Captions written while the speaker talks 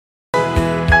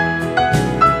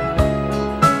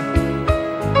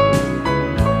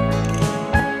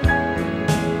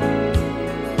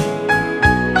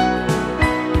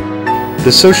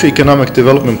The socio-economic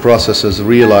development processes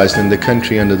realized in the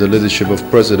country under the leadership of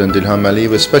President Ilham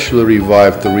Aliyev especially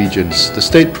revived the regions. The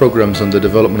state programs on the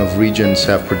development of regions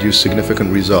have produced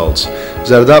significant results.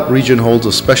 Zardab region holds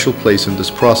a special place in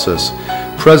this process.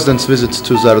 President's visits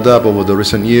to Zardab over the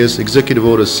recent years, executive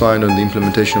orders signed on the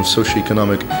implementation of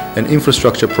socio-economic and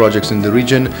infrastructure projects in the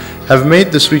region have made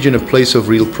this region a place of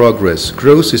real progress.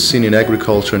 Growth is seen in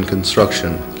agriculture and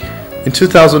construction. In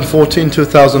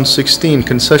 2014-2016,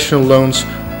 concessional loans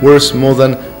worth more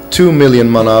than 2 million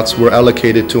manats were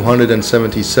allocated to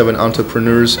 177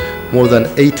 entrepreneurs. More than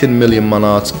 18 million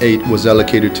manats aid was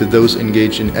allocated to those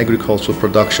engaged in agricultural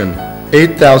production.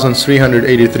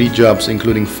 8,383 jobs,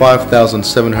 including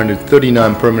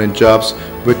 5,739 permanent jobs,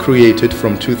 were created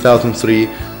from 2003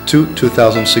 to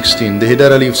 2016. The Heydar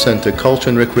Aliyev Center, Culture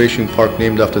and Recreation Park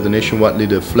named after the nationwide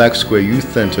leader, Flag Square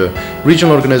Youth Center,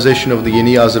 regional organization of the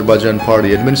Yeni Azerbaijan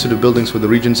Party, administrative buildings for the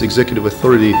region's executive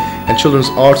authority, and children's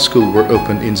art school were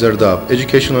opened in Zardab.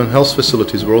 Educational and health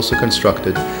facilities were also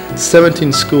constructed.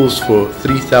 17 schools for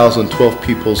 3,012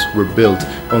 pupils were built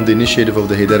on the initiative of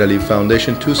the Heydar Aliyev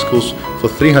Foundation. 2 schools for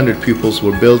 300 pupils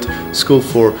were built. School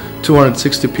for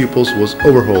 260 pupils was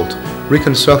overhauled.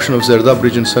 Reconstruction of Zardab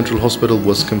Region Central Hospital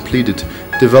was completed.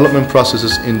 Development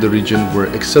processes in the region were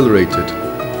accelerated.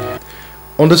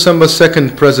 On December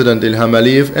 2nd, President Ilham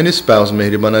Aliyev and his spouse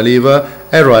Mehriban Aliyeva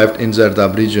arrived in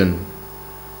Zardab region.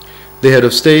 The head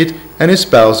of state and his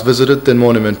spouse visited the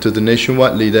monument to the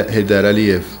nationwide leader Heydar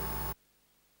Aliyev.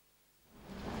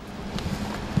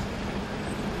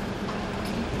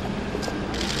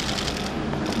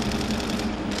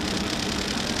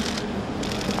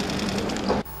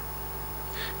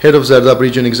 Head of Zardab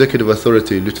Region Executive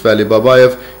Authority, Lütfali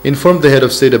Babayev, informed the head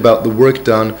of state about the work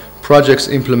done, projects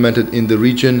implemented in the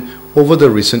region over the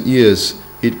recent years.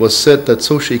 It was said that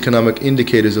socio-economic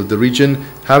indicators of the region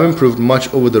have improved much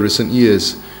over the recent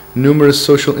years. Numerous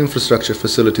social infrastructure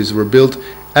facilities were built,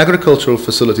 agricultural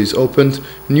facilities opened,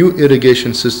 new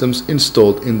irrigation systems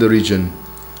installed in the region.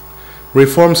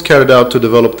 Reforms carried out to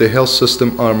develop the health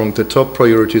system are among the top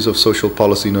priorities of social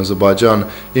policy in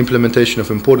Azerbaijan. Implementation of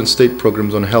important state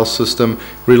programs on health system,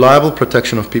 reliable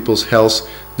protection of people's health,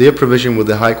 their provision with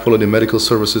the high-quality medical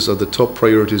services are the top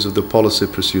priorities of the policy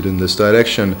pursued in this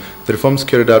direction. The reforms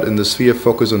carried out in the sphere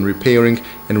focus on repairing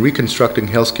and reconstructing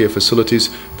healthcare facilities,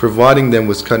 providing them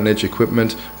with cutting-edge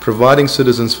equipment, providing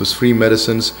citizens with free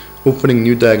medicines, opening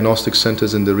new diagnostic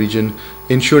centers in the region,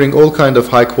 ensuring all kinds of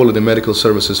high-quality medical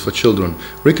services for children.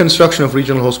 Reconstruction of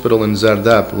regional hospital in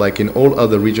Zardab, like in all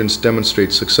other regions,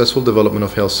 demonstrates successful development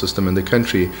of health system in the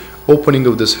country. Opening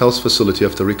of this health facility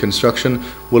after reconstruction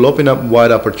will open up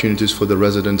wide opportunities for the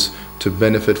residents to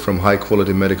benefit from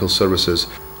high-quality medical services.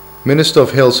 Minister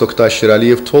of Health Heydar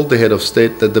Aliyev told the head of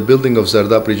state that the building of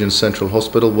Zardab Region Central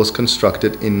Hospital was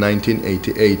constructed in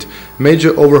 1988.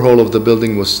 Major overhaul of the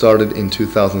building was started in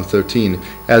 2013.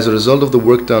 As a result of the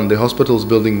work done, the hospital's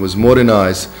building was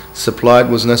modernized, supplied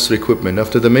with necessary equipment.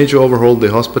 After the major overhaul, the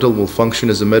hospital will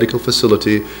function as a medical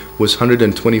facility with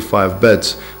 125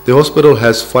 beds. The hospital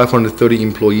has 530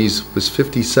 employees, with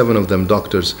 57 of them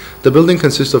doctors. The building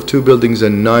consists of 2 buildings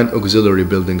and 9 auxiliary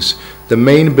buildings. The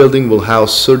main building will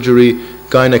house surgery,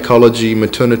 gynecology,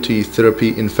 maternity,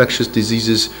 therapy, infectious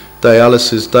diseases,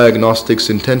 dialysis, diagnostics,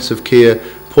 intensive care,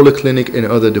 polyclinic and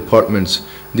other departments.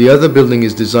 The other building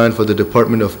is designed for the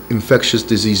Department of Infectious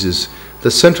Diseases.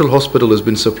 The central hospital has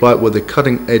been supplied with the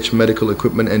cutting-edge medical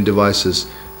equipment and devices.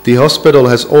 The hospital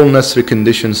has all necessary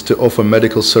conditions to offer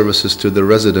medical services to the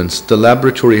residents. The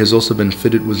laboratory has also been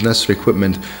fitted with necessary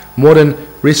equipment, modern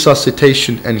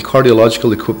resuscitation and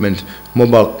cardiological equipment,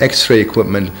 mobile X-ray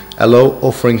equipment, allow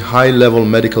offering high-level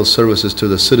medical services to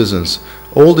the citizens.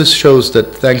 All this shows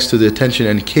that thanks to the attention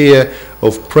and care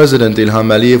of President Ilham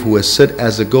Aliyev, who has set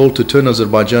as a goal to turn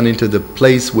Azerbaijan into the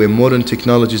place where modern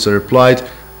technologies are applied,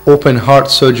 open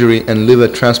heart surgery and liver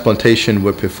transplantation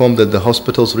were performed at the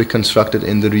hospitals reconstructed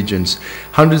in the regions.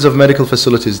 Hundreds of medical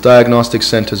facilities, diagnostic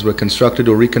centers were constructed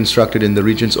or reconstructed in the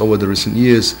regions over the recent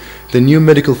years. The new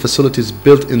medical facilities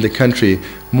built in the country,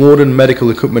 modern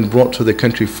medical equipment brought to the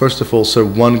country, first of all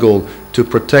serve one goal: to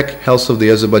protect health of the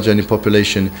Azerbaijani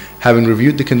population. Having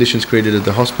reviewed the conditions created at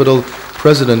the hospital,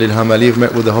 President Ilham Aliyev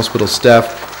met with the hospital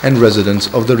staff and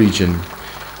residents of the region.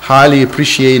 Highly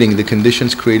appreciating the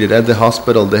conditions created at the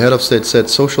hospital, the head of state said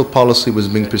social policy was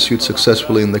being pursued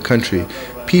successfully in the country.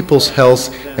 People's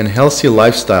health and healthy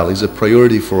lifestyle is a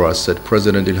priority for us, said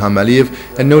President Ilham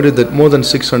Aliyev, and noted that more than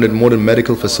 600 modern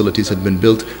medical facilities had been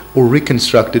built or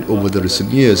reconstructed over the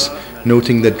recent years.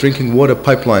 Noting that drinking water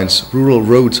pipelines, rural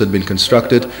roads had been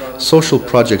constructed, social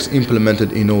projects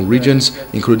implemented in all regions,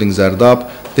 including Zardab,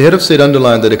 The head of state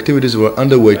underlined that activities were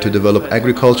underway to develop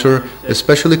agriculture,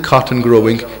 especially cotton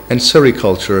growing and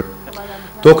sericulture.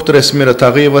 Dr. Esmira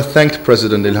Tagiyeva thanked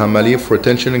President Ilham Aliyev for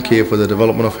attention and care for the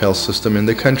development of health system in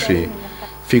the country.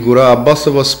 Figura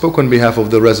Abbasova spoke on behalf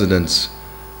of the residents.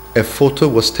 A photo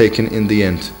was taken in the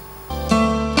end.